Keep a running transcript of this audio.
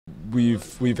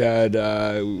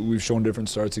we've shown different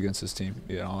starts against this team.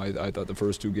 You know, I thought the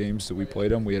first 2 games that we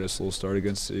played them, we had a slow start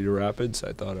against Cedar Rapids.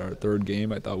 I thought our third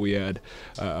game, I thought we had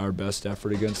our best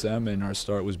effort against them, and our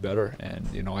start was better. And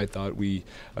you know, I thought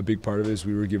a big part of it is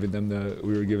we were giving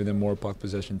them more puck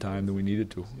possession time than we needed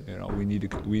to. You know, we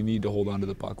need to hold on to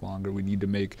the puck longer. We need to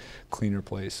make cleaner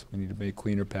plays. We need to make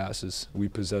cleaner passes. We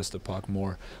possess the puck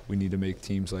more. We need to make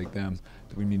teams like them.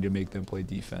 We need to make them play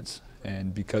defense.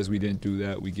 And because we didn't do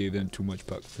that, we gave them too much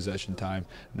puck possession time.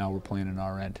 Now we're playing on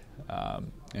our end,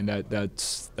 and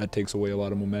that takes away a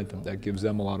lot of momentum. That gives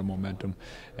them a lot of momentum,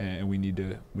 and we need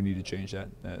to change that.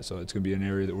 So it's going to be an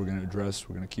area that we're going to address.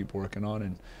 We're going to keep working on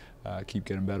and keep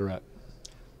getting better at.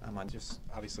 Just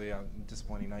obviously a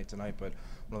disappointing night tonight, but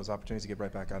one of those opportunities to get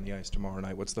right back on the ice tomorrow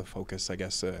night. What's the focus, I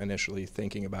guess, initially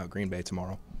thinking about Green Bay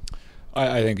tomorrow?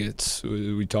 I think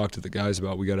we talked to the guys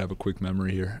about we got to have a quick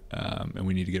memory here, and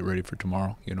we need to get ready for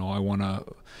tomorrow. You know,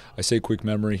 I say quick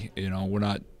memory. You know, we're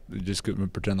not just going to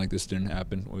pretend like this didn't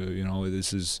happen. You know,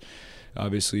 this is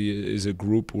obviously as a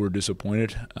group we're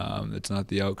disappointed. It's not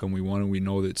the outcome we wanted. We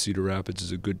know that Cedar Rapids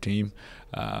is a good team,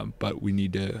 but we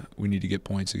need to get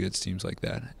points against teams like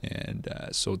that. And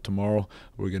so tomorrow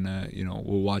we're gonna, you know,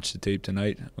 we'll watch the tape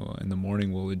tonight. In the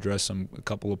morning we'll address a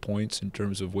couple of points in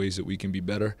terms of ways that we can be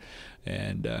better,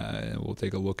 and we'll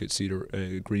take a look at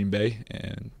Green Bay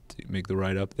and make the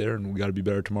ride up there. And we got to be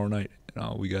better tomorrow night. You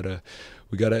know, we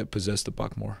gotta possess the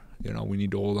puck more. You know, we need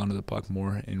to hold on to the puck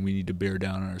more, and we need to bear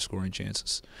down on our scoring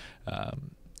chances.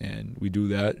 And we do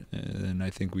that, and I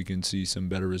think we can see some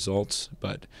better results.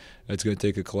 But it's going to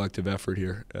take a collective effort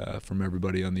here from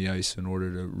everybody on the ice in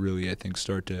order to really, I think,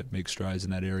 start to make strides in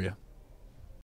that area.